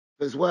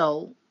as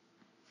well.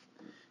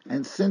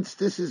 And since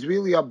this is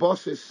really a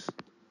bosses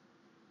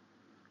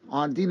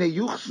on Dine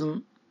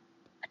Yuchsin,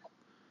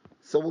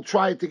 so we'll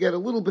try to get a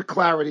little bit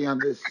clarity on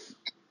this.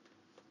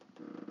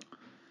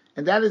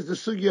 And that is the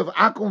sugi of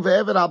Akum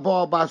ve'eved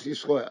abal bas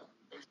Yisrael,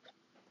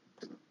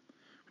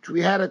 which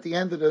we had at the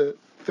end of the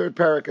third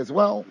parak as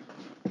well.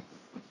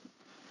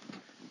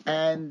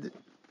 And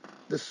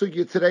the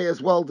sugya today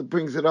as well that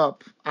brings it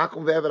up,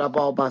 Akum ve'eved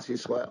abal bas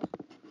Yisrael.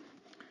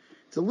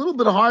 It's a little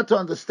bit hard to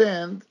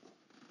understand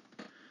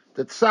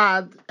the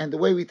tzad and the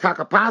way we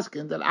taka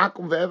paskin that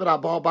Akum ve'eved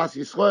abal bas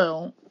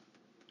Yisrael,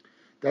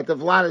 that the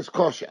vlad is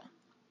kosher.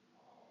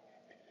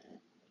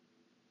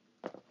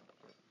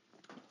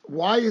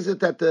 Why is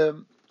it that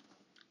the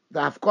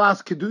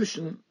Afklas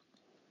Kiddushin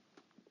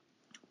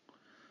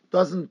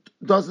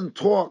doesn't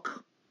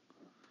talk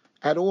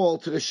at all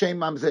to the Shem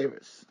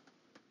Mamzeres?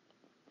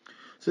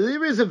 So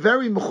there is a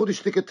very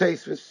mechudish tika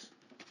teisvis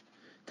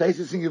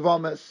in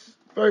Yevomes,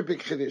 very big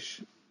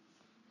chiddush.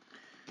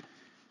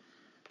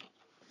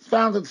 It's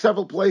found in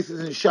several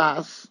places in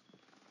Shas,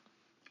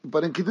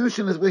 but in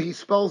Kiddushin is where he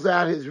spells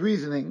out his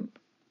reasoning.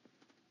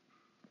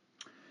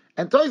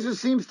 And Tosfos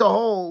seems to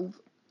hold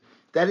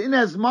that in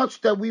as much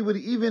that we would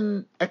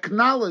even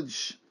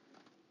acknowledge,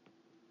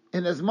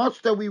 the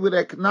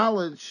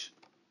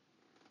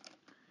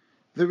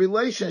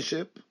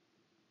relationship,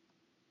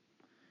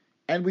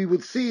 and we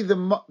would see the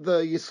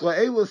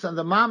Yisraelis and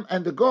the Mam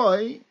and the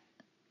Goy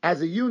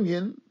as a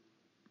union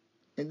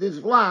in this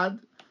Vlad,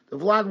 the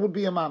Vlad would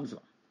be a Mamzer.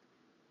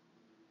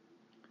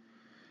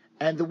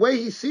 And the way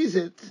he sees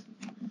it,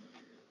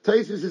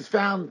 Tosfos is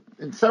found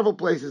in several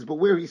places, but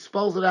where he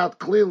spells it out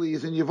clearly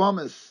is in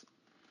Yevomes,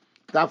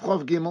 Daf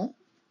Chov Gimel,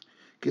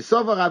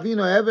 Kisover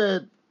Avinu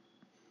Eved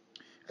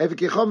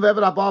Kichom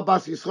Eved Abal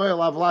Bas Yisrael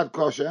Avlad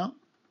Kosher.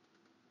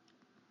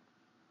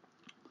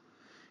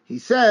 He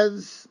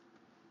says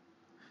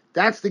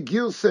that's the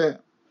Gilse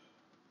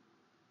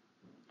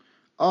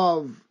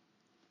of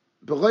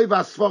Beroi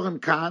Vasforim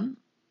Kan,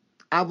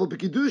 Avol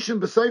B'Kiddushin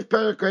B'Seif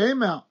Perek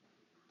Ha'emer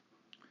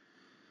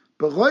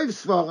Beroi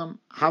Vasforim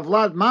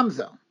Havlad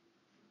Mamzer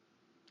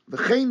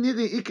V'chein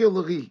Niri Iker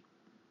L'ri,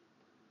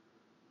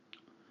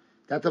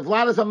 that the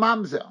Vlad is a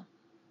mamzer.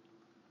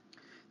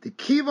 The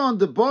kiva on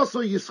the boss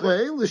of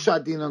Yisrael is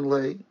shadin on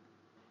lei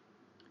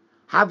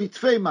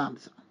havitvei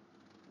mamzer.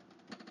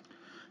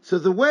 So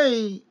the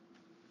way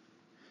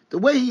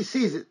he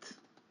sees it,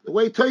 the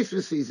way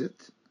Tosfos sees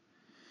it,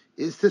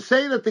 is to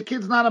say that the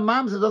kid's not a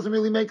mamzer doesn't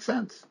really make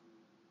sense.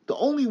 The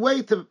only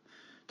way to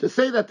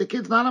say that the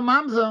kid's not a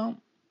mamzer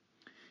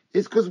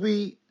is because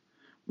we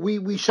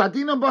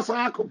shadin on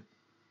basar akum.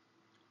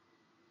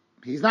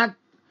 He's not.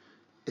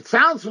 It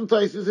sounds from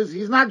Tosfos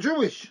he's not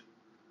Jewish.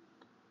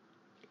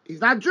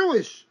 He's not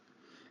Jewish.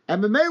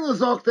 And b'meila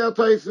zokt der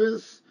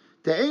Tosfos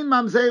te'ein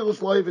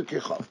mamzerus lo eved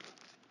kichov.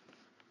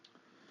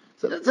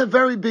 So that's a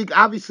very big.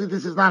 Obviously,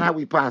 this is not how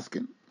we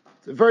paskin.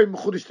 It's a very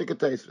mechudish tika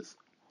Tosfos.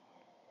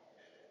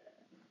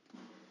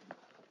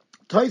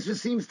 Tosfos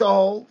seems to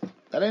hold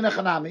that ein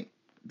achanami,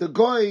 the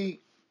goy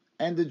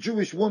and the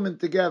Jewish woman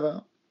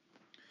together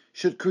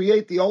should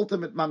create the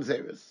ultimate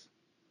mamzerus.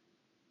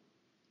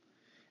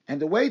 And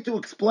the way to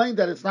explain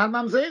that it's not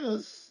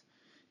mamzeres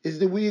is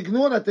that we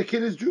ignore that the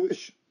kid is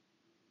Jewish.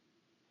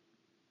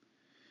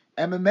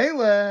 And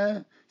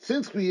Memele,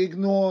 since we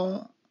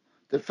ignore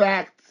the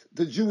fact,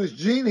 the Jewish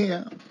gene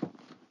here,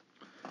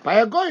 by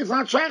a goy, it's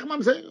not shaykh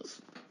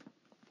mamzeres.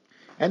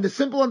 And the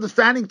simple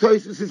understanding,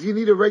 Tosfos, is you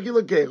need a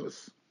regular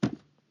gerus.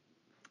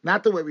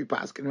 Not the way we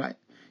paskin, right?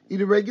 You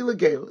need a regular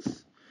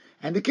gerus.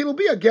 And the kid will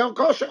be a ger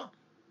kosher.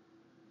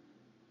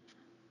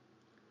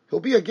 He'll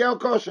be a ger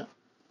kosher.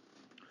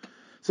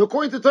 So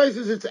according to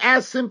Tosfos, it's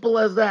as simple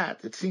as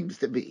that. It seems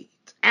to be.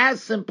 It's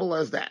as simple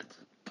as that.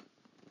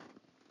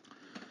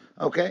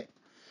 Okay?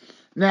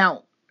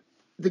 Now,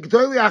 the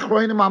Gdolei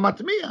Achroinim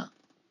Amatmiya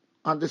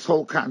on this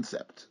whole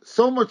concept.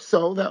 So much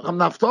so that Reb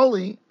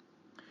Naftali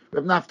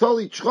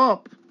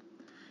Tzchop,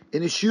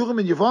 in his Shiurim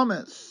in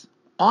Yevomes,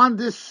 on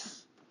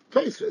this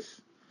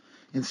Tosfos,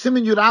 in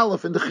Siman Yud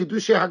Aleph, in the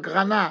Chidushei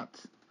HaGranat,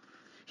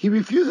 he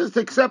refuses to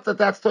accept that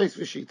that's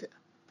Tosfos Shita.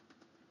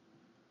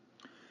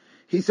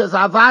 He says,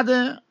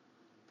 Avade,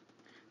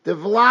 the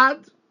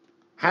Vlad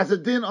has a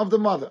din of the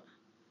mother.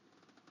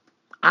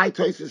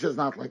 Tosfos says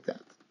not like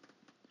that.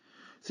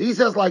 So he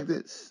says like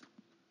this.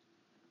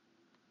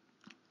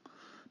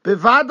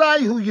 Bevadai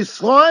hu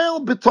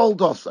Yisrael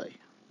betoldosei.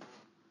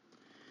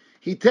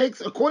 He takes,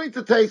 according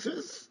to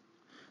Tosfos,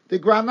 the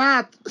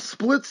Granat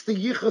splits the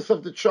yichus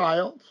of the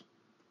child,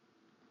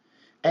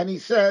 and he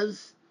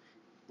says,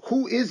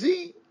 who is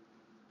he?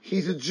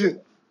 He's a Jew.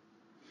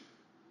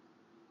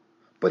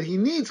 But he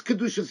needs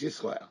Kedushas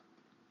Yisrael.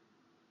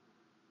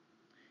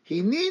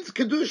 He needs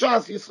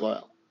Kedushas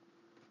Yisrael.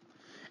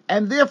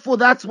 And therefore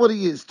that's what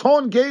he is.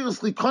 Ton Geirus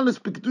Likonis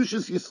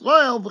B'Kedushas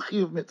Yisrael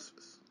V'Chiyuv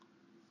Mitzvahs.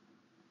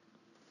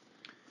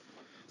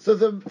 So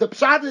the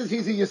pshat is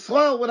he's a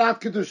Yisrael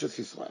without Kedushas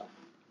Yisrael.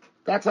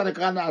 That's how the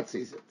Granat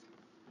sees it.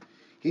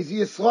 He's a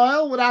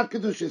Yisrael without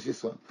Kedushas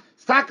Yisrael.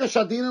 Staka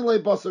Shadina Le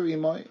Basar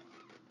Imoy.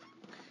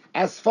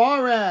 As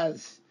far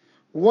as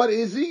what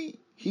is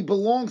he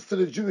belongs to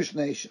the Jewish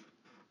nation.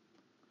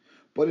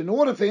 But in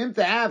order for him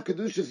to have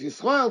Kedushas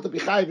Yisrael, to be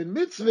chayiv in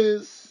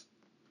mitzvahs,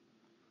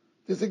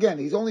 this again,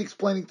 he's only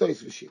explaining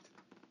Tois V'shit.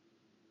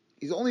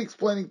 He's only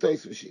explaining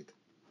Tois V'shit.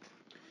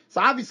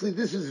 So obviously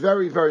this is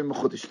very, very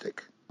mechudishtik.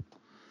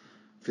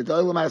 If the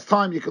Olam has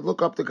time, you could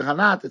look up the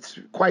Granat. It's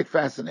quite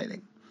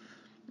fascinating.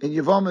 In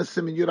Yevomis,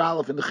 Simin Yud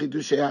Aleph, in the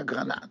Chidushei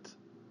HaGranat.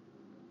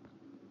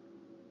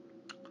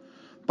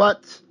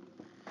 But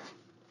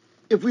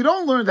if we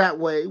don't learn that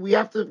way, we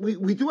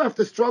do have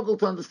to struggle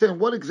to understand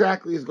what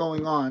exactly is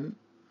going on.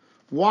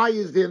 Why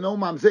is there no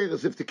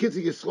mamzeres? If the kids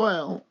of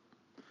Yisrael,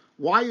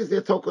 why is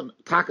there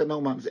taka no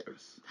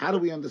mamzeres? How do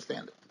we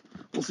understand it?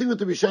 We'll see what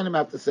the Rishonim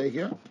have to say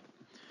here.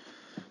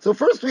 So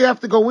first we have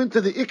to go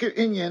into the Iker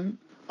Inyan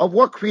of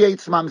what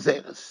creates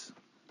mamzeres,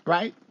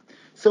 right?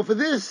 So for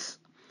this,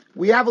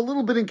 we have a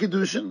little bit in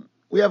Kiddushin,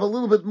 we have a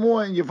little bit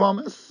more in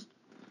Yevomis.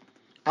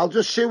 I'll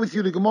just share with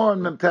you the Gemara in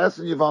Memtes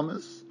and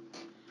Yevomis.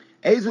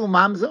 Ezu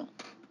mamzer.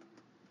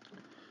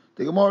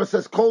 The Gemara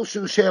says, Kol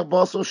shu she'er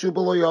basar shu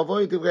b'lo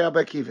yavoy divrei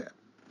Rabbi Akiva.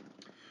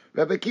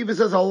 Rabbi Akiva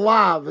says a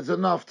lav is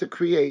enough to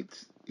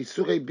create,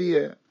 Isurei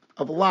biyah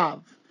of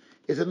lav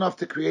is enough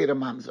to create a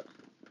mamzer.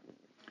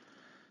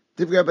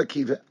 Divrei Rabbi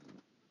Akiva.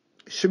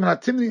 Shimon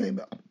HaTimni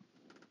Eimer.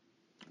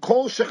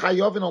 Kol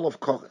shechayovin olav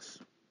koras.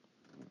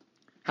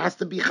 Has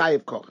to be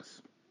chayiv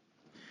koras.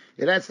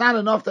 It's not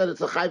enough that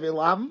it's a chayiv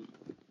lav.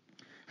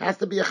 Has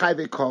to be a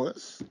chayiv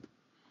koras.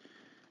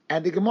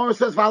 And the Gemara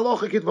says,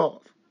 V'alocha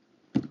kidvorov.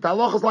 The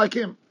halacha is like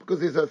him. Because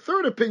there's a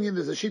third opinion,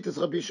 there's a shittas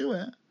Rabbi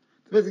Yeshua.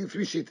 There's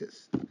basically three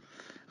shittas.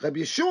 Rabbi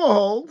Yeshua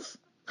holds,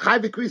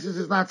 chayiv krisis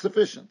is not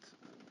sufficient.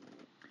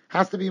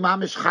 Has to be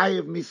mamish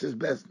chayiv mises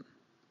bezdin.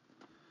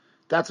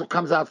 That's what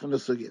comes out from the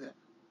sugya there.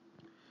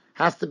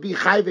 Has to be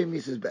chayiv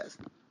mises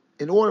bezdin.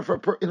 In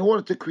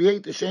order to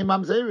create the shem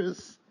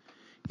mamzeres,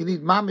 you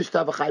need mamish to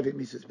have a chayiv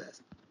mises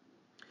bezdin.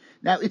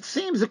 Now it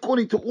seems,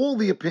 according to all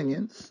the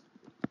opinions,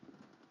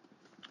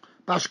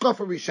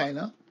 Bashkofa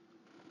Rishena,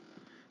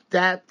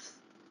 that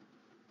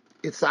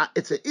it's a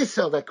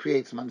isel that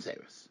creates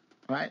mamzeres,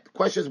 right? The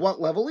question is,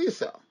 what level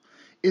isel?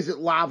 Is it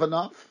lav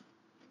enough?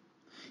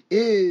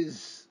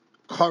 Is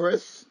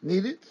chorus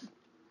needed?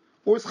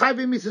 Or is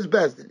chayvim mises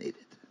bezdin needed,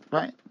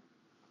 right?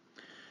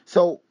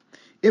 So,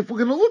 if we're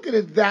going to look at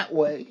it that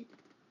way,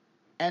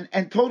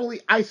 and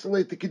totally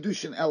isolate the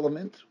Kiddushin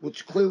element,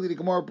 which clearly the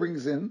Gemara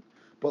brings in,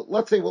 but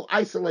let's say we'll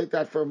isolate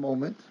that for a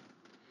moment,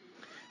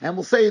 and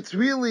we'll say it's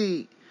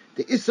really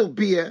the Isser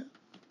Biyah.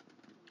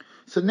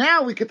 So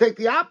now we could take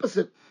the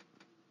opposite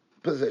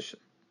position.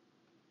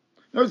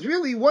 In other words,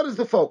 really, what is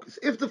the focus?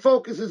 If the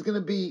focus is going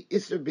to be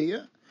Isser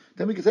Biyah,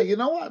 then we can say, you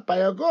know what, by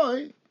a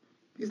goy,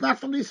 he's not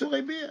from the Isser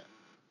Biyah.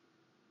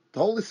 The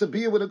whole Isser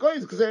Biyah with a goy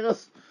is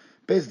because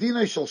Beis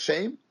Dinai shel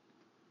Shem.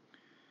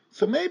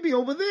 So maybe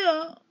over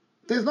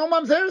there's no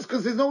mamzeres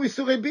because there's no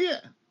Isser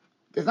Biyah.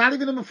 There's not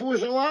even a Mefurish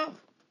Alav.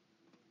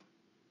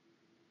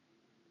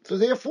 So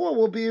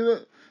therefore,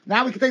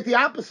 now we can take the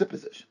opposite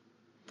position.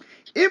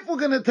 If we're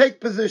going to take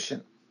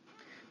position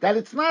that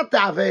it's not the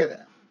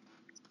Avera,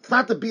 it's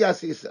not the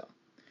Bias Yisrael,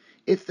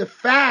 it's the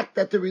fact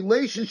that the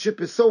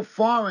relationship is so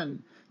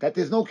foreign that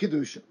there's no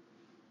Kiddushin.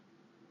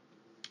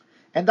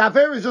 And the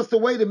Avera is just a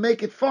way to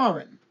make it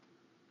foreign.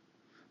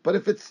 But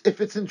if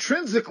it's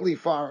intrinsically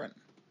foreign,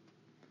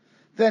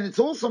 then it's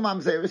also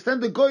Mamzeris,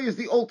 then the Goy is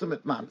the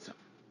ultimate Mamzer.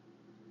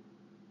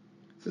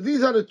 So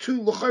these are the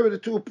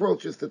two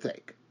approaches to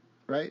take,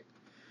 right?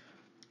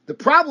 The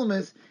problem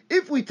is,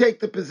 if we take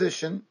the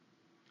position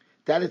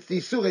that it's the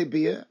Isurei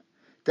Biyah,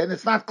 then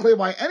it's not clear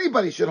why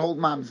anybody should hold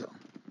Mamzer.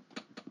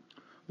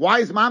 Why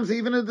is Mamzer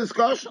even a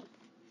discussion?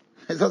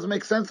 It doesn't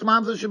make sense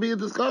Mamzer should be a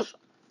discussion.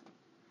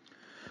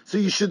 So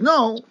you should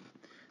know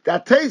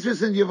that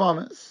Teisvis in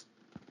Yevomis,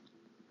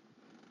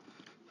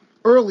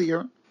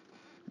 earlier,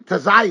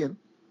 Tazayin,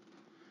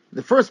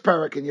 the first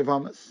parak in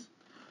Yevomis,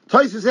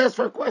 Teisvis asked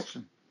for a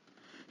question.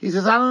 He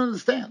says, I don't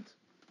understand.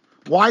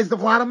 Why is the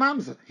Vlad a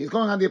Mamzer? He's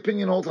going on the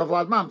opinion holds of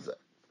Vlad Mamzer.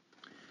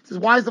 He says,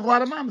 why is the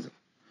Vlad a Mamzer?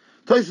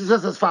 Tosis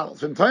says as follows: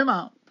 From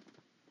Toima,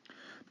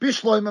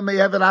 Bishloima may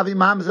have an Avi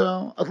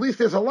Mamzer. At least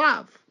there's a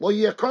lav. Lo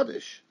Yeh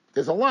Kodesh.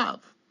 There's a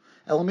lav.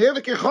 El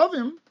Me'evik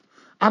Echovim.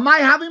 Amai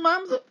Havi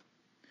Mamzer.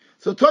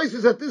 So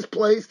Tosis at this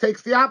place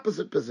takes the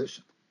opposite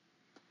position.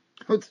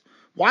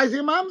 Why is he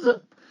a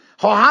Mamzer?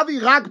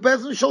 Havi Rak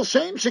Bezin Shel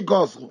Shem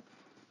Shegozru.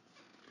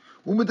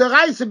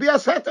 U'Midarai Sebi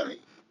Asetari.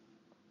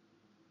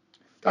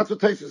 That's what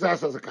Tosis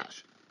asks as a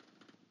kash.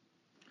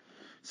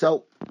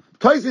 So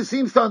Tosis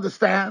seems to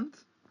understand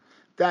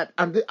that,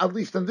 at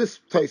least in this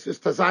Tosis,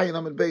 Tazayin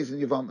Amid Beis in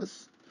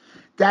Yevomis,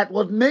 that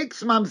what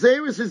makes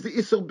Mamzeris is the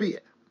Isur Biyah.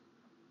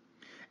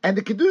 And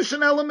the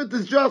Kiddushin element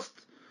is just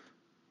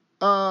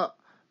an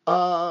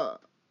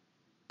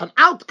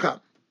outcome,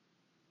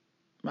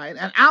 right?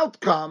 An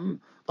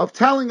outcome of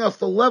telling us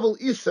the level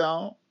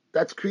Isur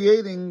that's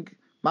creating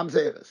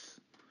Mamzeris.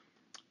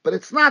 But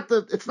it's not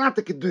the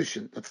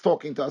Kiddushin that's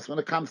talking to us when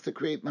it comes to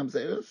create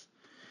Mamzeris.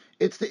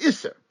 It's the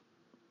Isser.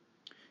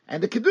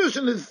 And the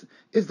Kiddushin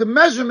is the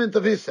measurement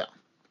of Isel.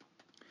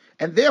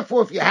 And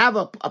therefore, if you have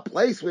a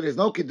place where there's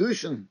no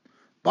Kiddushin,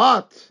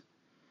 but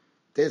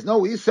there's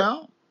no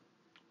Isel,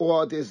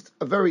 or there's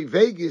a very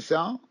vague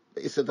Isel,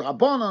 Isel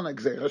Drabonon,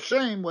 Exer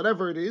Hashem,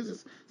 whatever it is,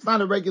 it's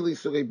not a regular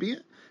Isurei Bia,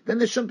 then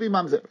there shouldn't be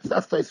Mamzeres.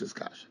 That's Tosfos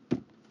Kasha.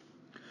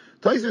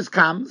 Tosfos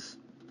comes,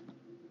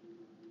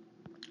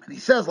 and he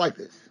says like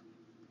this.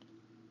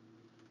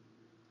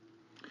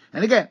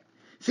 And again,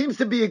 seems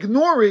to be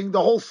ignoring the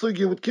whole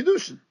sugya with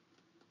Kiddushin.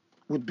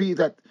 Would be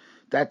that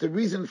the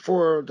reason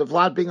for the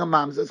Vlad being a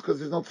mamzer is because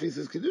there's no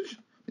tefisas Kiddushin.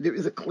 There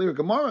is a clear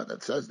Gemara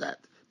that says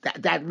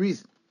that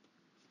reason.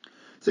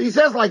 So he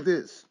says like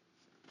this.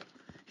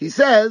 He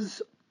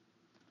says,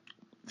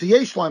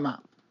 V'yesh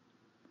loimah,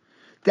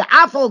 the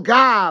afal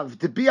gav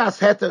the bias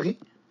heteri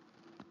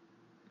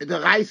the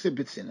reise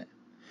b'tzine.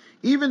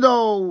 Even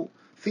though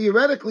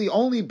theoretically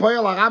only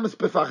boyal aramis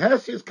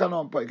befaches is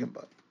kanon poigim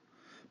body.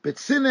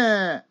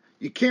 B'tzine,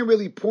 you can't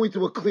really point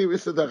to a clear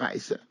issa the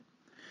reise.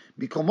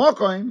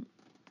 B'komokoim,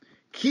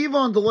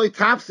 kivon deloy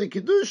tafse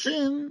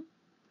Kiddushin,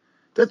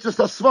 that's just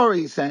a svara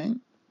he's saying,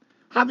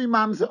 havi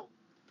mamzel.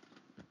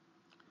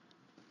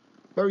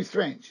 Very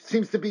strange.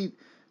 Seems to be,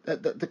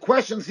 the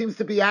question seems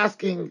to be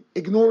asking,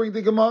 ignoring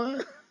the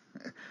Gemara.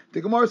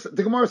 The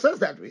Gemara says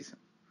that reason.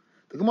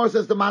 The Gemara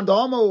says the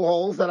Mandama who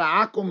holds that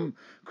Akum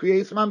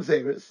creates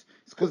mamzeres is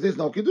because there's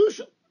no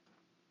Kiddushin.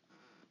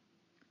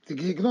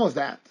 He ignores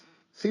that.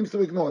 Seems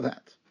to ignore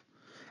that.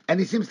 And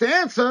he seems to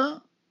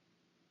answer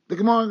the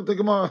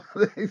Gemara.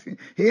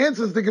 He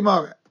answers the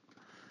Gemara.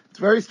 It's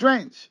very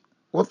strange.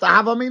 What's the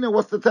Havamina?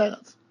 What's the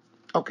Teretz?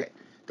 Okay.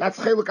 That's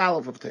Cheluk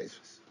Aleph of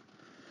Tosfos.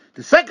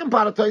 The second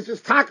part of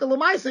Tosfos, Taka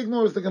L'maisa,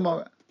 ignores the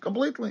Gemara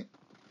completely.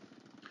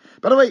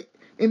 By the way,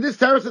 in this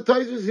Teretz of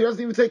Tosfos, he doesn't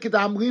even say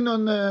Kedamrin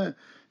on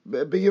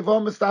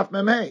B'Yevom Estaf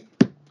Memhei.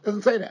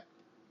 Doesn't say that.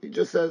 He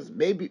just says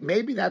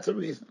maybe that's a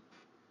reason.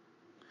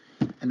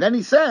 And then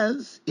he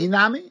says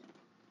Inami.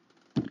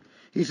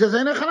 He says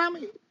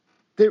Einechanami.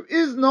 There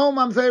is no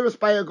mamzeres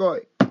by a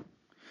goy.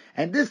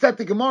 And this that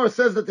the Gemara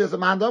says that there's a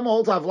mandam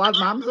holds avlad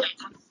mamzer.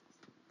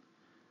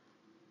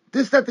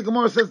 This that the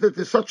Gemara says that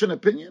there's such an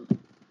opinion.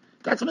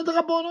 That's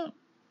midrabanan.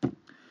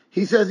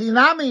 He says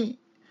Inami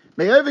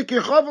me'evik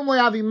yechovim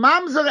le'avi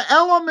mamzer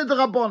elo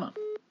midrabanan.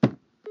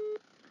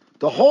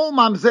 The whole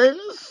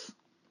mamzeres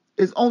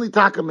is only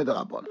taka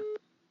midrabanan.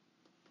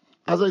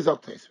 As I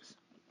zok Tosfos.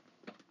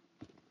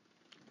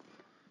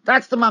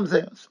 That's the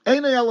mamzeres.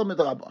 Ein elo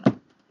midrabanan.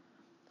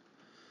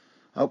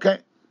 Okay.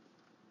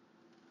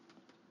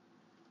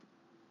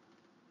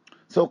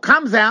 So it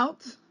comes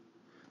out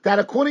that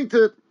according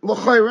to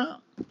L'chaira,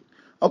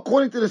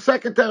 according to the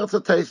second teretz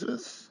of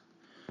Tosfos,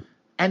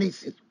 and he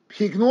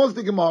ignores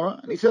the Gemara,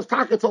 and he says,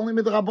 "Tak, it's only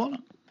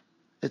midrabanan.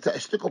 It's a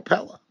shtickle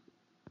pella,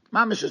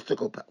 mamish a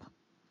shtickle pella."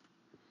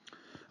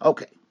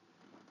 Okay.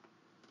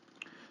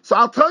 So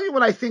I'll tell you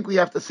what I think we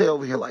have to say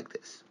over here like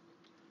this.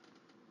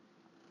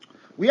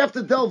 We have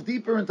to delve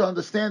deeper into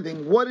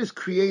understanding what is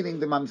creating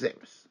the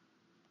mamzeres.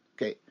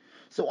 Okay.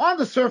 So on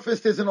the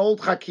surface, there's an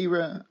old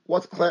chakira.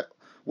 What's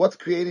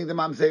creating the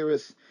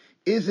mamzeres?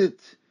 Is it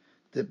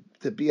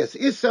the bias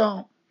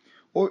isa,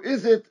 or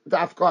is it the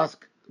afkask,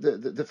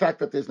 the fact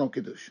that there's no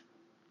Kiddushin?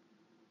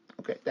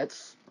 Okay,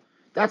 that's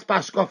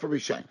Bashkofa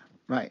Rishayna,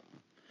 right?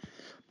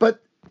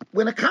 But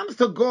when it comes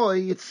to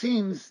Goy, it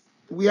seems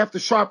we have to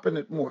sharpen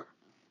it more.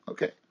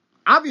 Okay,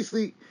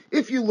 obviously,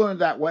 if you learn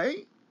that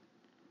way,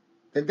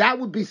 then that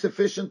would be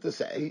sufficient to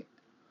say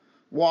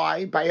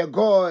why by a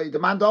Goy, the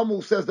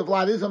Mandamu says the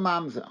Vlad is a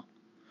mamzer,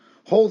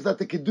 holds that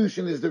the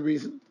Kiddushin is the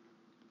reason,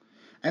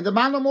 and the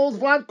Mandamu holds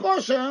Vlad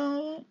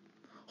kosher,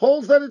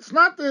 holds that it's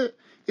not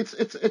it's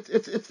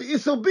the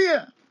Isel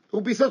Bia. It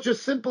would be such a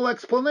simple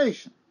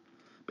explanation.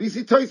 But you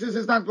see, Tosfos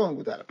is not going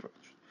with that approach.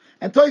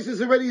 And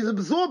Tosfos already is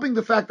absorbing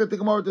the fact that the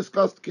Gemara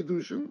discussed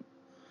Kiddushin,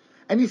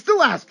 and he's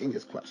still asking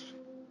his question.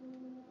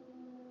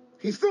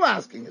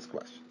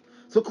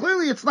 So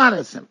clearly it's not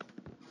as simple.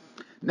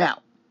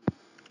 Now,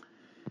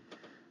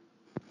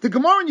 the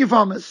Gemara in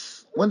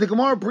Yevamos, when the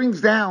Gemara brings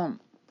down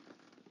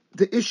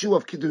the issue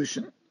of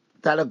Kiddushin,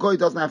 that a Goy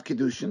doesn't have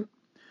Kiddushin,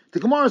 the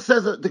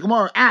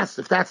Gemara asks,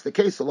 if that's the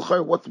case,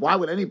 why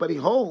would anybody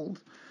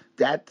hold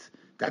that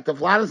the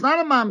Vlad is not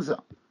a mamzer?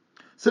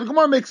 So the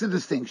Gemara makes a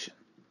distinction.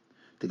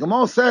 The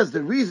Gemara says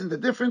the reason, the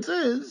difference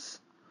is,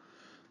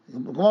 the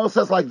Gemara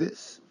says like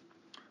this: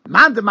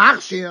 Man de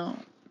machshir,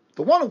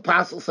 the one who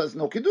passes says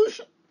no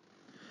Kiddushin.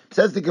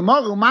 Says the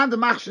Gemara, man de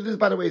machshir, this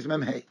by the way is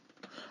memhei.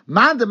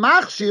 Man de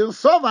machshir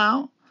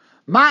soval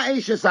ma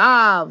eishes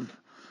av.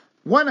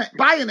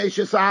 By an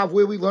eishes av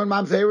where we learn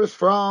mamzeres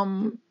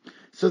from.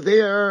 So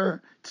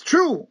there, it's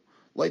true.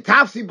 Like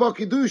tafsi bo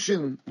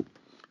Kiddushin,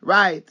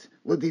 right?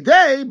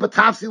 L'didei, but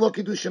tafsi lo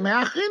Kiddushin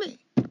me'achini,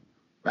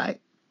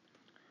 right?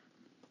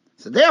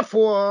 So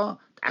therefore,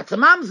 that's a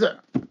mamzer.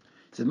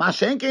 So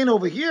mashenkein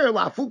over here,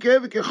 la'afu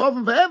ke'eved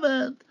ke'chovim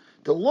ve'eved,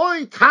 the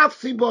loy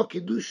tafsi bo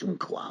Kiddushin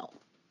klal.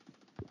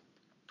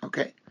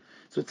 Okay,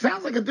 so it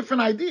sounds like a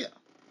different idea,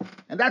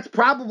 and that's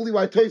probably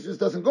why Tosfos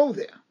doesn't go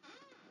there,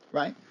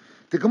 right?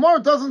 The Gemara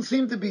doesn't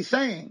seem to be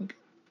saying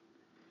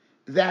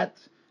that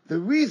the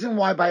reason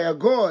why by a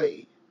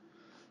goy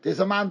there's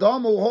a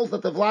mandama who holds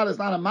that the vlad is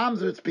not a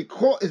mamzer, is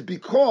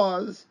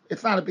because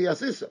it's not a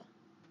biasisa.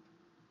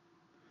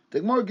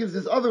 The Gemara gives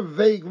this other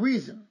vague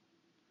reason.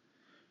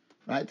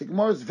 Right? The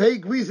Gemara's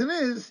vague reason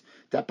is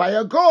that by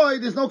a goy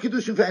there's no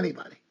Kiddushin for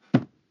anybody.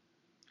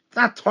 It's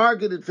not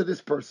targeted for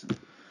this person.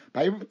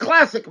 By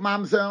classic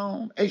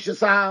mamzer,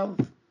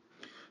 eshasav.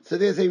 So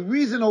there's a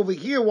reason over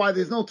here why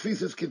there's no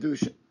tfisas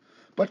Kiddushin.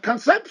 But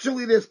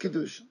conceptually there's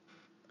Kiddushin.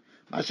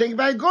 Mashing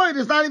by goy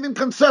there's not even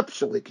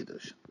conceptually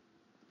Kiddushin.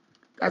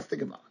 That's the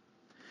Gemara.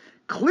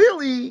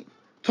 Clearly,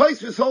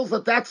 Tosfos holds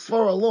that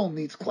svara alone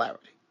needs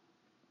clarity.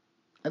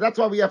 And that's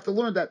why we have to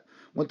learn that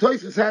when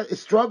Tosfos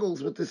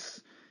struggles with this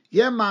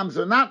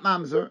mamzer, not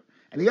mamzer,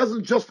 and he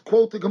doesn't just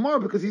quote the Gemara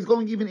because he's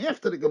going even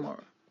after the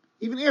Gemara.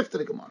 Even after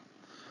the Gemara.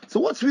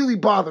 So what's really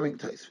bothering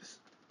Tosfos?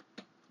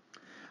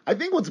 I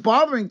think what's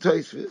bothering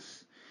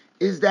Tosfos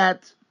is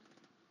that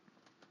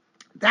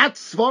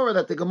svara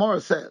that the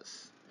Gemara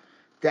says,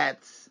 that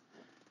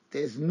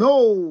there's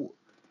no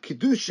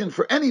Kiddushin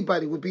for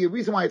anybody would be a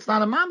reason why it's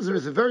not a mamzer,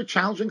 is a very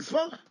challenging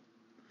svara.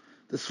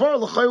 The svara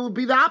l'chayr would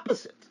be the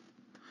opposite.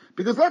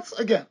 Because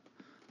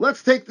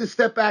let's take this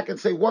step back and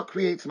say what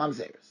creates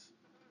mamzeres.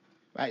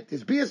 Right?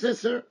 There's bias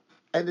isser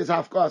and there's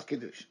hafkas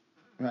Kiddushin.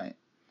 Right?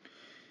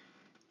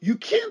 You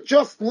can't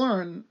just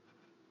learn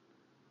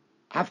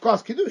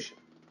hafkas Kiddushin.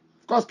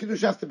 Hafkas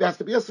Kiddushin has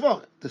to be a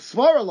svara. The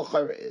svara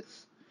l'chayr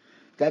is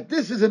that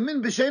this is a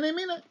min b'sheinei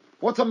minai.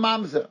 What's a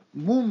mamzer?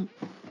 Mumzar,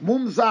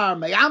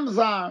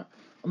 meyamzar.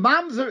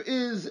 Mamzer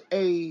is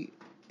a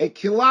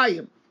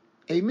kilayim,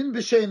 a min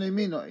b'sheinei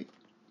minai,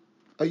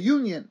 a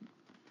union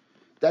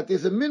that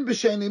is a min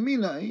b'sheinei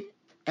minai,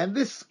 and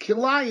this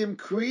kilayim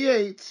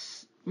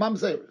creates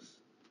mamzeres.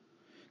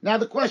 Now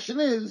the question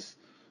is,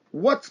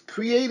 what's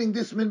creating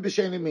this min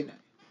b'sheinei minai?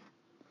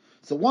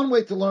 So one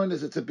way to learn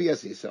is it's a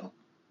bias yisrael.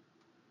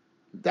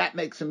 That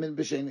makes a min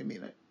b'sheinei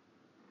minai,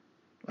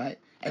 right?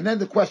 And then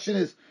the question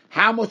is,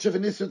 how much of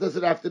an issur does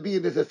it have to be?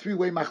 And there's a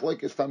three-way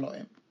machlokes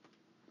tanoim.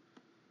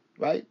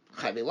 Right?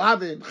 Chavi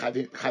lavin,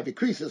 chavi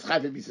krisis,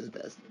 chavi mises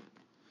best.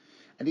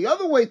 And the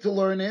other way to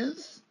learn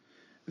is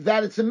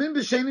that it's a min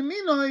b'sheinei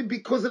minai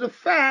because of the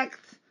fact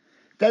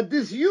that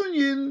this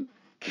union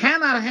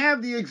cannot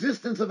have the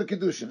existence of a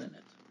Kiddushin in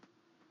it.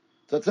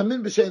 So it's a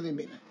min b'sheinei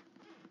minai.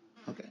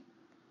 Okay.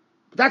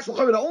 But that's the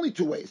only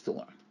two ways to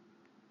learn.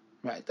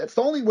 Right? That's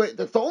the only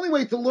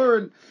way to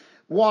learn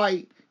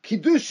why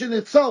Kiddushin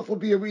itself would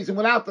be a reason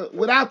without the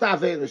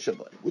Aveira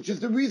Shabbat, which is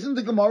the reason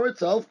the Gemara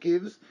itself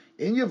gives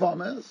in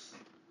Yavamas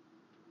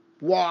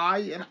why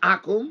an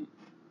Akum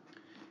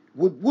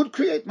would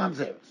create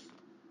Mamzeres.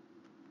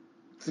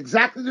 It's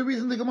exactly the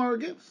reason the Gemara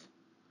gives.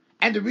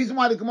 And the reason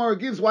why the Gemara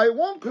gives why it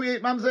won't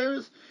create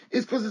Mamzeres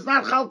is because it's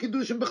not Chal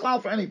Kiddushin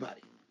B'chlal for anybody.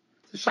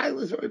 The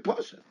Shaila is very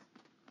posh.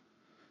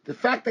 The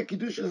fact that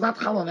Kiddushin is not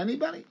Chal on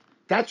anybody,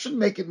 that should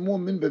make it more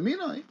Min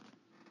B'minai.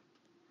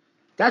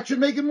 That should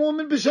make it more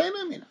Min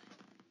B'sheinei minai.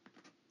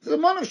 It's a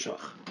monoshach.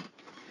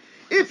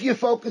 If you're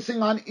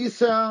focusing on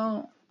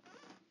Isser,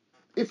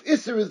 if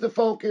Isser is the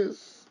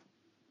focus,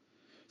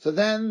 so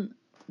then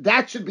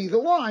that should be the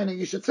line, and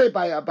you should say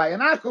by an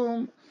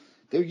akum,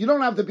 you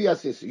don't have the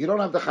bias Isser, you don't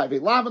have the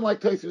chayvei lavin like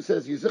Tosfos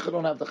says, you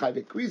don't have the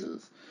chayvei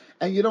krisis,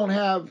 and you don't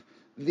have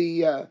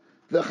the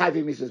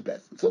chayvei mises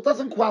best. So it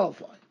doesn't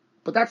qualify.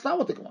 But that's not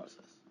what the Gemara says.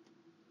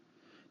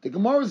 The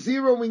Gemara is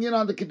zeroing in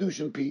on the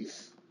Kiddushin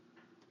piece,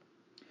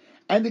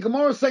 and the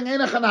Gemara is saying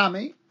Eina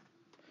Chanami,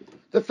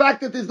 the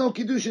fact that there's no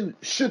Kiddushin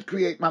should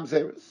create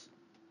mamzeres.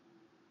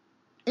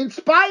 In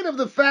spite of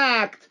the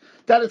fact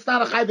that it's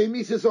not a chayvei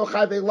mises or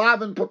chayvei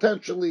lavin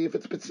potentially, if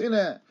it's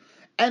petzina,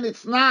 and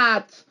it's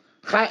not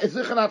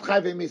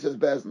chayvei mises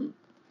bezen.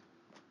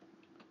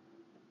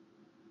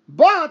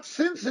 But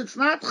since it's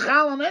not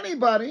chal on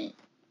anybody,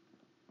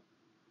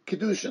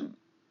 Kiddushin,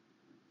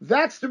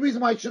 that's the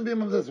reason why it shouldn't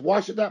be mamzeres.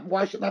 Why should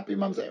that be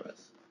mamzeres?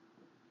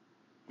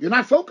 You're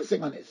not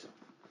focusing on this.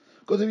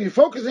 Because if you're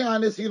focusing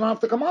on this, you don't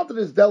have to come on to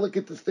this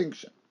delicate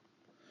distinction.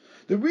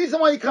 The reason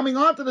why you're coming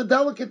on to the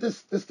delicate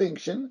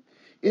distinction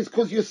is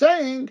because you're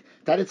saying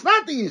that it's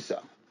not the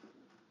Yisrael.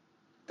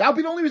 That would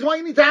be the only reason why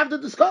you need to have the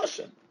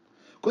discussion.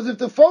 Because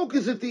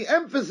if the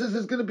emphasis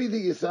is going to be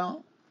the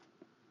Yisrael,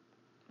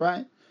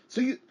 right?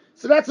 So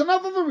that's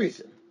enough of a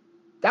reason.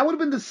 That would have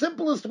been the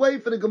simplest way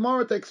for the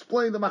Gemara to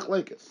explain the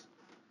machlekes.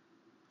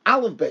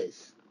 Aleph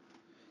Beis.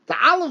 The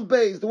Aleph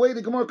Beis, the way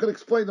the Gemara could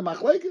explain the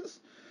machlekes,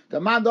 the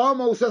man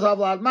who says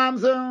Avlad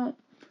Mamzer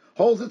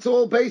holds it's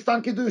all based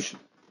on Kiddushin.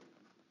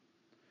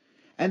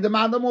 And the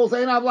man who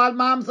says Avlad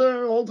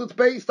Mamzer holds it's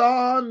based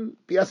on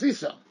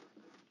Biasisa.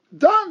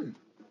 Done.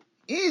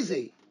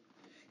 Easy.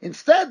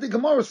 Instead, the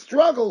Gemara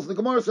struggles. The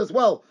Gemara says,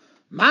 well,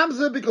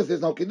 Mamzer because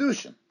there's no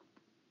Kiddushin.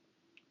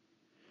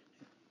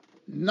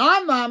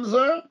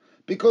 Non-Mamzer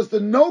because the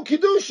no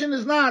Kiddushin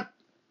is not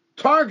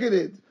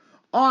targeted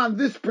on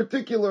this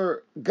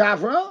particular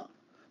Gavra,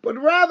 but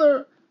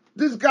rather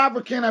this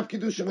Gavra can't have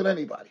Kiddushin with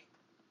anybody.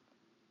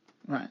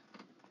 Right.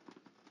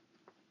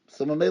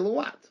 So Mamela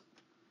what?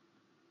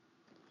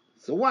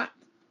 So what?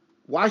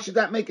 Why should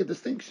that make a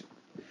distinction?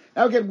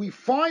 Now again, we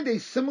find a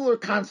similar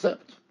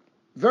concept,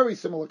 very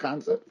similar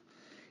concept.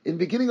 In the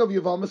beginning of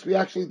Yevamos, we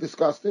actually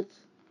discussed it.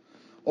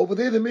 Over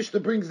there, the Mishnah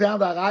brings down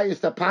the Arayis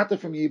Tapata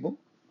from Yibum.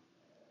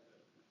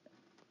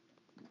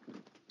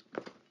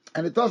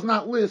 And it does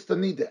not list the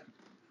Nideh.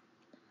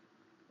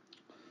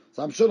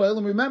 So I'm sure the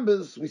Elam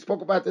remembers, we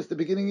spoke about this at the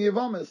beginning of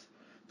Yevamos.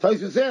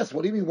 Tosfos asks,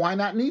 what do you mean, why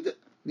not Nideh?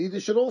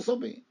 Nideh should also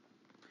be.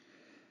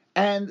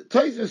 And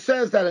Tosfos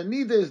says that a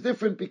Nideh is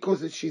different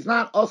because she's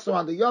not also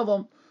on the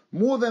Yavam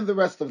more than the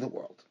rest of the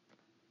world.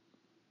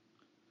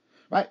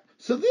 Right?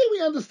 So there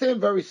we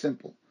understand very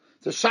simple.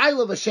 It's a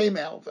Shaila of a Shem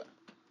Elveh.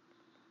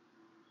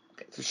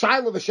 Okay, it's a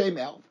Shaila of a Shem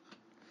Elveh.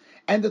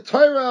 And the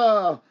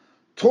Torah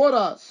taught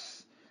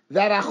us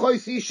that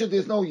Achois Isha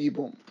there's no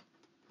Yibum.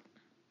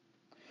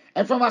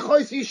 And from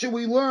Achois Isha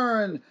we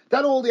learn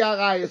that all the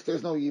Arayas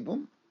there's no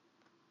Yibum.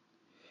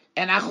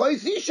 And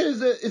Achois Isha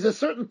is a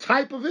certain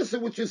type of Issa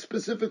which is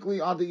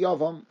specifically on the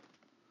Yavam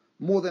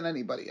more than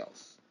anybody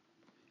else.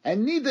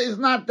 And Nida is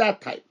not that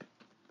type.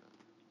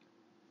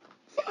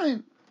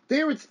 Fine.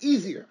 There it's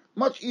easier,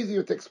 much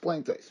easier to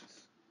explain Tosfos.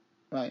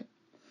 Right?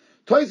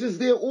 Tosfos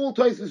there, all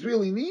Tosfos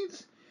really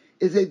needs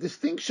is a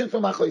distinction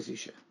from Achois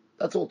Isha.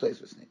 That's all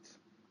Tosfos needs.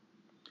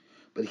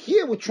 But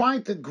here we're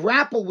trying to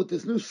grapple with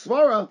this new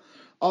svara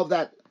of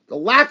that the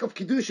lack of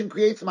Kiddushin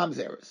creates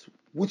mamzeres,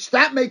 which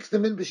that makes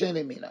them in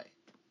b'shenei minai.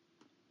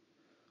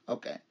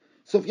 Okay,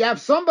 so if you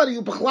have somebody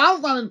who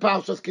b'chal's not in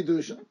Parshas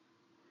Kiddushin,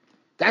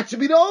 that should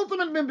be the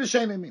ultimate min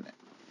b'shenei minai.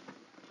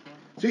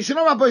 So you should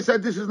know, Rabbi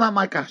said, this is not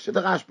my kasha.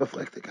 The Rashba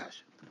fragt the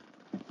kasha.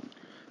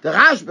 The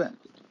Rashba,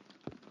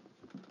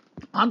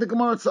 on the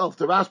Gemara itself,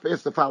 the Rashba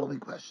asks the following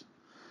question.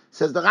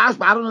 Says the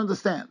Rashba, I don't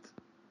understand.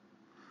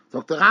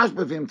 So the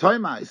Rashba v'im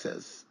toima, he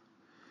says,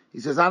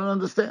 I don't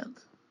understand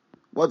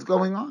what's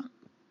going on.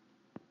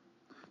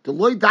 The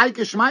loy daik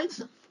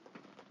shmaitzim.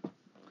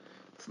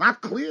 It's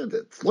not clear that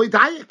it's loy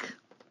daik.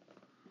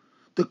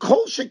 The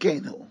kol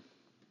shekenu.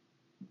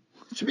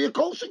 It should be a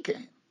kol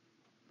sheken.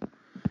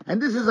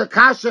 And this is a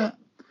kasha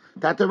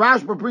that the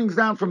Rashba brings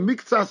down from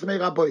Miktsas Me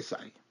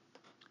Rabboisai.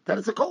 That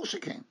it's a kol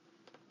sheken.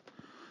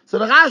 So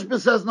the Rashba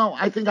says, no,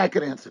 I think I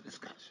could answer this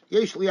kasha.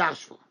 Yesh li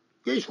yashva.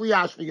 Yesh li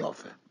yashva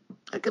yofe.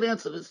 I could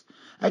answer this.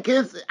 I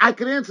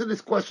could answer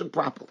this question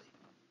properly.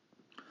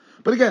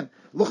 But again,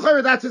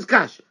 l'chara, that's his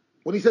kasha.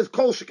 When he says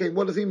kol sheken,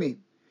 what does he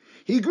mean?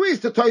 He agrees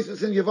to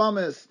Tosfos and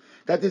Yevamos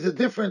that there's a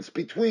difference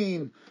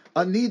between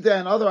a nida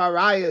and other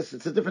arayas.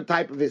 It's a different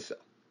type of issa.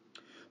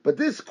 But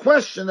this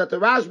question that the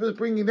Rashba is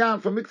bringing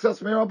down from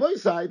Miktsas Meir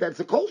Aboisai, that's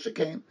a kol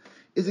sheken,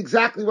 is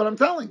exactly what I'm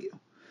telling you.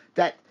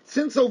 That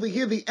since over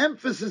here the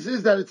emphasis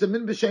is that it's a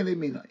min b'shenei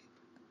minai,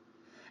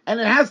 and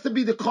it has to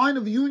be the kind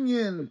of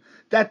union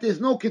that there's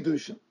no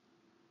Kiddushin.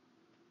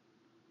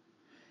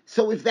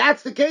 So if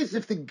that's the case,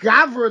 if the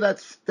Gavra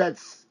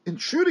that's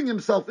intruding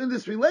himself in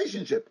this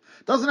relationship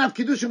doesn't have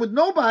Kiddushin with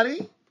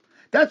nobody,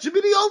 that should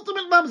be the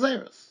ultimate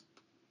mamzeres.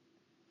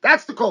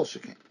 That's the kol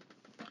sheken.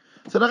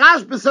 So the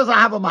Rashba says, I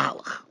have a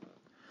mahalach.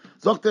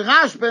 Zok the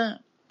Rashba,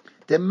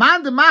 the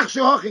man the machshe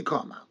hochi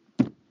koma.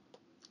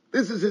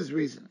 This is his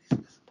reason. He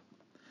says,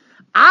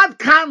 Ad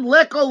kan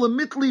leko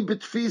lemitli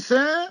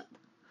betfisa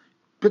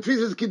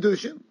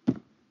Kiddushin,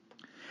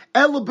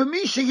 elo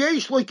b'mi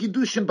sheyesh lo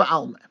Kiddushin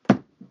ba'alme.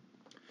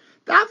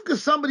 Dafka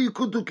somebody who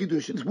could do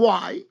Kiddushin.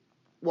 Why?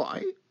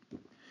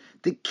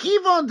 The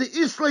kivon the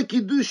isle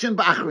Kiddushin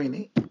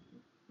ba'achrini.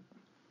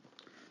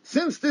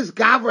 Since this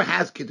Gavra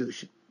has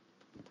Kiddushin,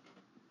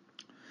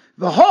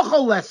 the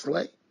hocho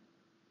lesle,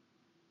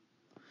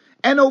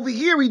 and over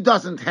here he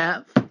doesn't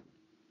have.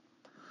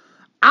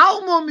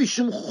 Almo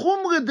mishum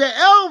chumre de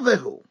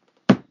elvehu.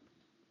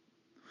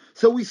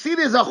 So we see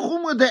there's a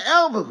chumre de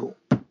elvehu.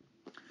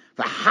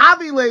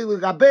 V'havi leil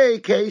rabei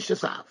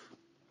keishasav.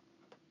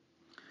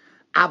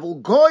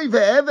 Avul goy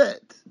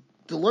ve'evet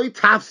deloy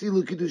tafsi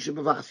l'kedusha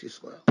b'vas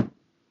Yisrael.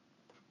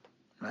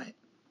 Right.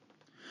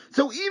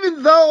 So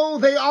even though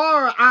they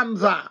are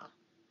amza,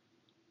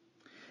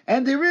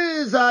 and there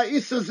is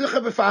Issa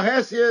Zicha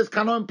B'Farhesias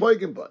Kanon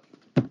Poigim Boy,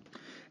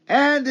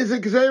 and there's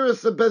a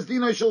Gzeres of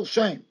Bezdino Shul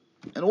Shem,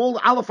 and all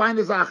Alafine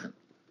is Achen.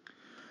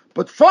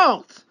 But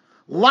fourth,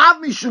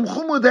 Lav Mishum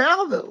Chumu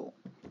De'elveh.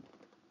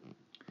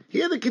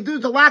 Here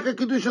the lack of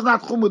Kiddush is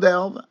not Chumu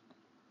De'elveh.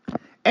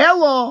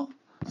 Elo,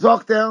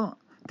 Zoktel,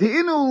 the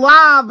Inu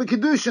Lav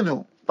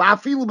B'Kiddushinu,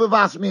 Va'afilu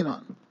B'Vas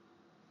Minon.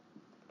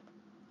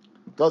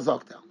 Does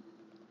Zoktel.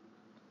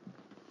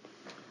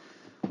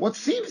 What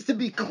seems to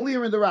be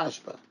clear in the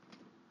Rashba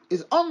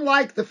is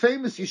unlike the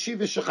famous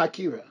Yeshiva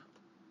Shechakira,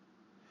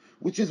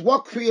 which is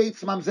what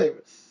creates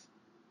Mamzeres.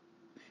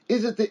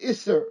 Is it the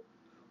Isser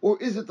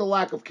or is it the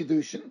lack of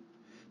Kiddushin?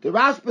 The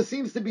Rashba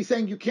seems to be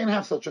saying you can't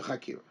have such a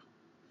Chakira.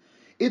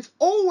 It's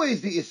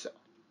always the Isser.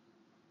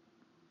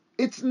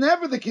 It's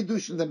never the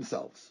Kiddushin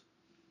themselves.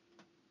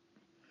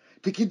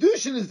 The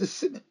Kiddushin is the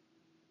Siman.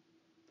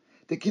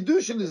 The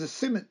Kiddushin is a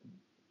Siman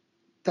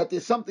that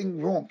there's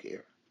something wrong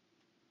here.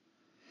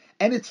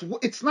 And it's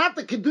not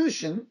the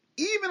Kiddushin,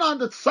 even on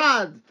the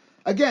tzad,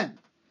 again,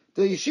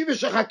 The yeshiva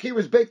shechakira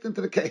is baked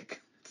into the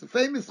cake. It's a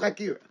famous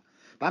chakira.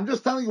 But I'm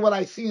just telling you what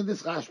I see in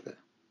this Rashba.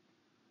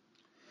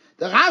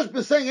 The Rashba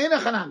is saying, Eina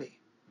chanami.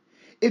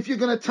 If you're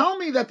going to tell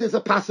me that there's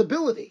a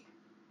possibility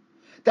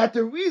that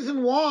the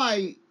reason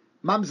why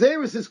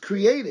Mamzeris is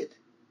created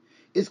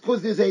is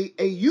because there's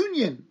a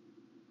union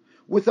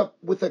with a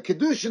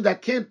Kiddushin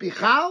that can't be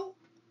chal,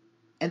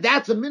 and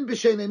that's a min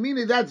b'shein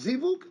emini, that's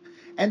zivug,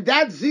 and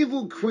that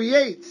zivug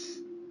creates,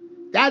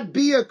 that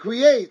bia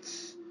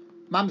creates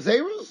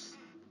Mamzeris,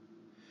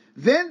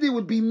 then there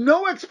would be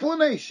no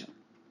explanation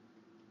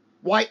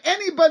why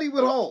anybody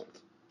would hold.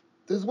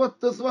 This is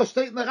what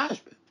stated in the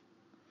Rashba.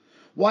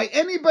 Why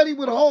anybody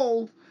would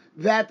hold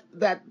that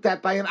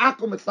by an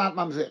akum it's not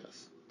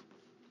mamzeres.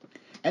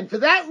 And for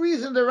that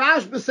reason, the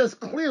Rashba says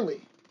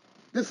clearly,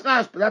 this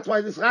Rashba, that's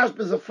why this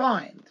Rashba is a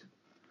find.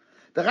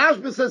 The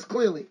Rashba says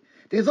clearly,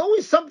 there's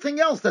always something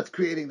else that's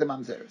creating the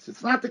mamzeres.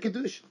 It's not the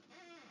Kiddushin.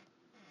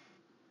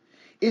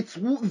 It's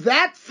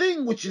that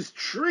thing which is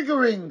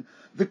triggering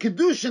the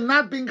Kiddushin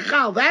not being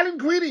chal, that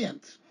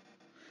ingredient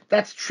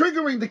that's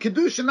triggering the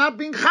Kiddushin not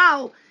being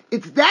chal,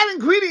 it's that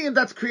ingredient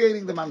that's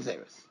creating the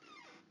mamzeres.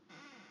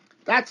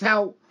 That's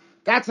how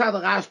the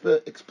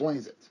Rashba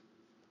explains it.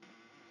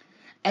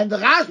 And the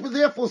Rashba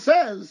therefore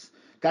says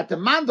that the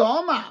man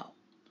Omar,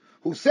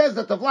 who says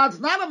that the Vlad's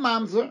not a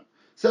mamzer,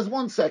 says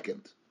 1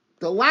 second.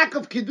 The lack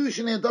of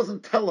Kiddushin here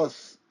doesn't tell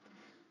us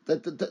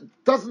that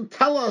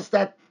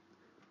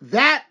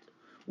that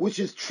which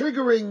is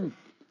triggering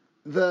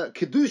the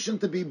Kiddushin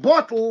to be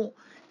bottled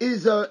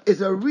is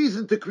a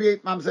reason to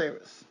create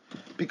mamzeres.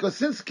 Because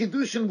since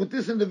Kiddushin with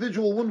this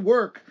individual wouldn't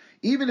work,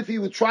 even if he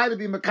would try to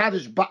be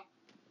Mekadosh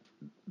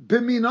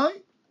b'minoi,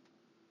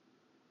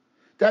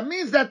 that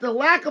means that the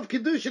lack of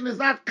Kiddushin is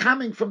not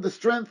coming from the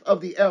strength of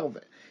the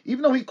Erve.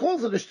 Even though he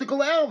calls it a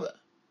shtickle Erve.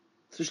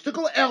 It's a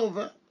shtickle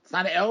Erve. It's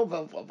not an Erve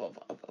of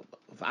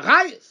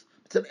Arayas.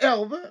 It's an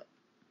Erve.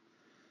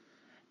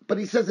 But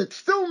he says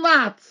it's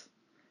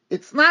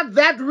not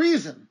that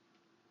reason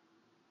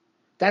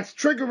that's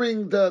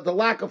triggering the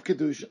lack of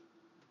Kiddushin.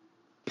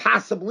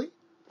 Possibly,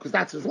 because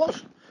that's his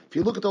Lashon. If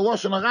you look at the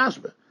Lashon of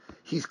Rashba,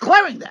 he's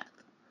clearing that.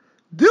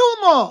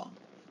 Dilma!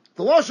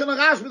 The Lashon of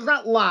Rashba is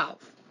not lav.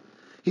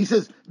 He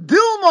says,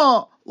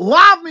 Dilma,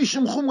 lav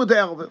mishum chumra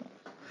de'ervim.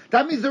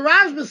 That means the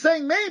Rashba is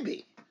saying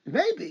maybe,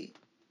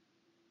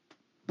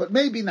 but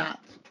maybe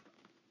not.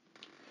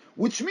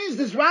 Which means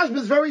this Rashba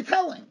is very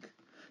telling.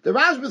 The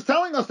Rashba is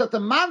telling us that the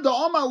man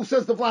Omar who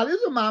says the Vlad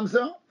is a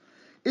mamzer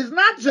is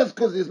not just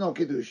because there's no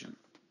Kiddushin.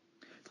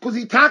 It's because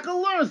he taka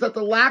learns that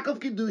the lack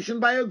of Kiddushin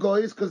by a goy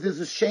is because there's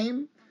a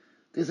shame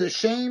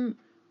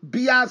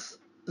bias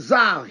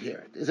zar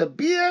here. There's a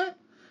bia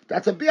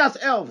that's a bias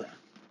elva.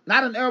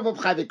 Not an erva of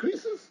chayve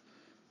krisis,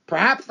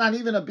 perhaps not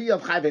even a bia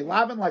of chayve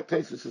lavan, like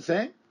Tosfos is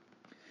saying.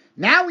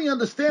 Now we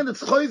understand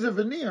it's choyzer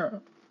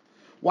veneer,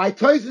 why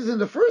Tosfos in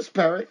the first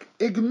parak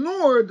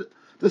ignored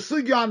the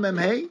sugyan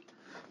memhei,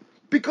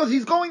 because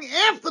he's going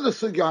after the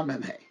sugyan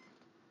memhei.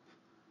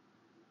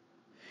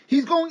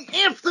 He's going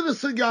after the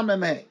sugyan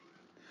memhei,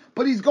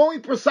 but he's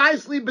going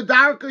precisely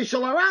b'darkei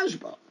shel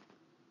harashba.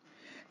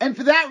 And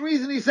for that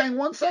reason, he's saying,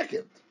 1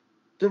 second,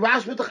 the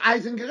Rashba doch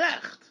eisen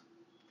gerecht.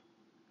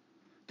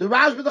 The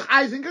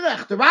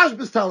Rashba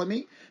is telling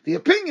me the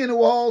opinion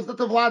who holds that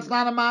the Vlad's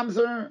not a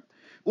mamzer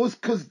was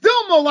because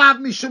Dilma lav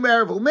mishum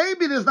ervu.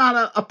 Maybe there's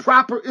not a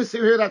proper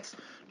issue here that's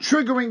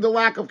triggering the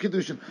lack of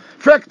Kiddushin.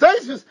 For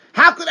Tosfos,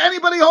 how could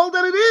anybody hold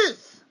that it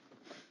is?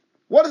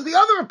 What does the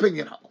other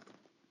opinion hold?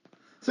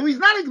 So he's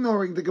not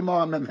ignoring the Gemara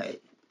on Memhei,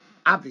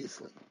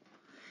 obviously.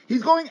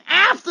 He's going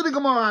after the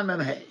Gemara on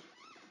Memhei.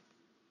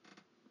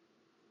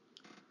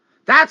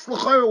 That's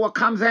l'chorah what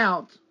comes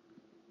out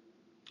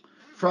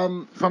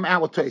from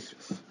our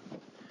Tosfos.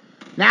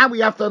 Now we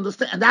have to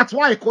understand, and that's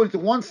why, according to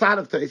one side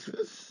of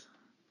Tosfos,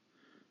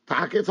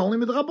 Taka, it's only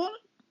midrabanan.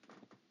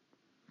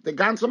 The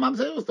ganze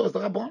mamzeros, those the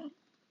rabbanan.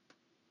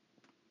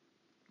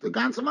 The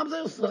ganze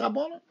mamzeros, the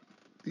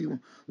rabbanan.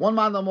 One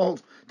man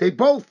holds. They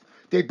both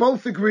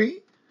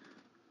agree.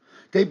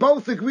 They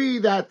both agree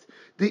that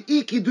the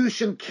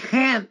Kiddushin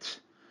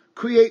can't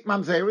create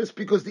mamzeros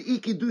because the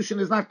Kiddushin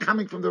is not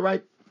coming from the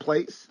right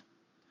place.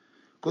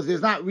 Because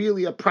there's not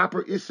really a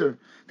proper Isser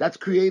that's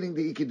creating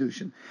the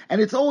Kiddushin. And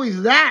it's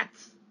always that.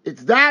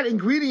 It's that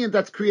ingredient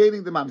that's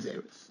creating the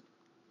Mamzeris.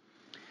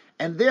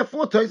 And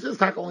therefore, Tosfos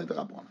tak only the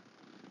Rabbanan.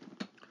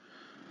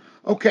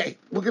 Okay,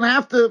 we're going to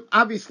have to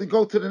obviously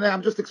go to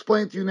I'm just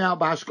explaining to you now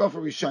about Hashkafa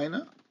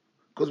Rishayna,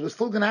 because we're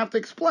still going to have to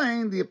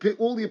explain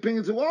all the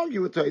opinions who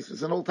argue with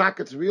Tosfos and all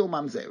Takat's real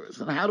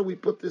Mamzeris. And how do we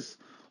put this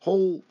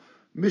whole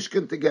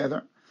Mishkan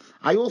together?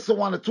 I also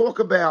want to talk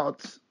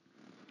about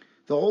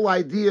the whole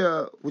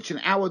idea, which in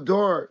our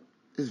door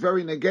is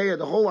very negeya,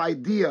 the whole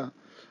idea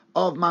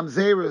of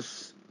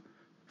mamzeris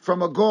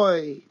from a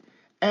goy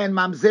and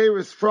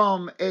mamzeris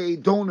from a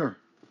donor.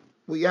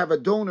 We have a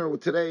donor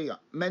today.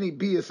 Many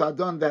bias are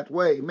done that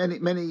way.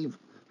 Many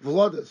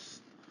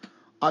vlodas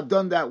are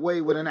done that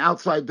way with an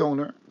outside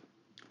donor.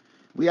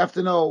 We have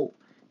to know: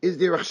 is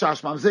there a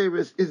chash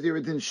mamzeris? Is there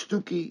a din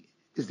shtuki?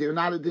 Is there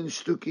not a din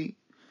shtuki?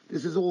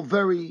 This is all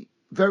very,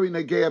 very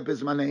negea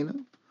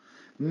bismanenu.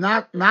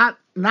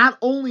 Not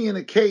only in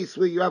a case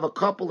where you have a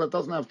couple that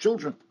doesn't have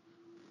children,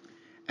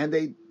 and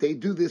they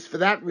do this for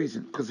that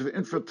reason, because of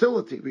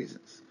infertility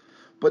reasons,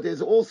 but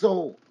there's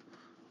also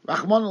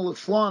Rahman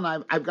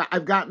al-Islam.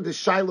 I've gotten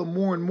this shaila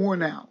more and more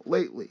now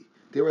lately.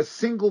 There are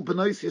single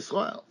B'nais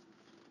Yisrael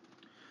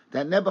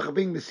that never are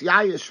being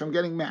misyayish from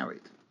getting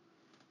married,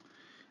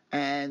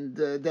 and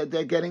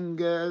they're getting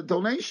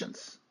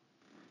donations.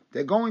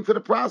 They're going through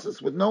the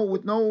process with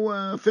no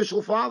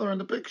official father in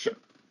the picture,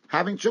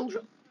 having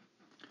children.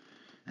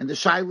 And the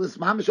Shailas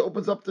Mamish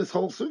opens up this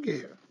whole sugya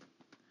here.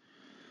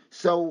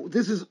 So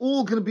this is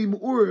all going to be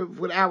mu'uriv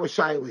with our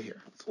Shaila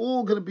here. It's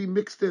all going to be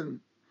mixed in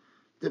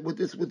with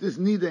this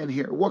nida in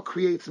here. What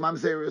creates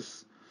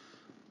mamzeris?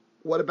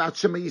 What about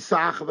Shema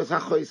Yisach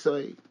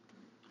v'Zachoisoi?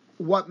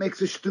 What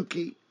makes a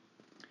shtuki?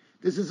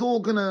 This is all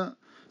going to...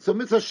 So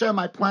Mitzvah Hashem,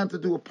 I plan to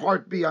do a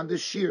part B on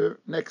this Shiur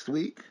next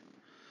week.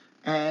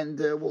 And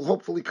we'll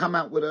hopefully come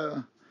out with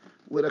a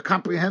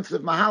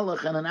comprehensive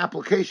mahalach and an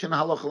application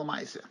halacha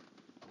l'maaseh.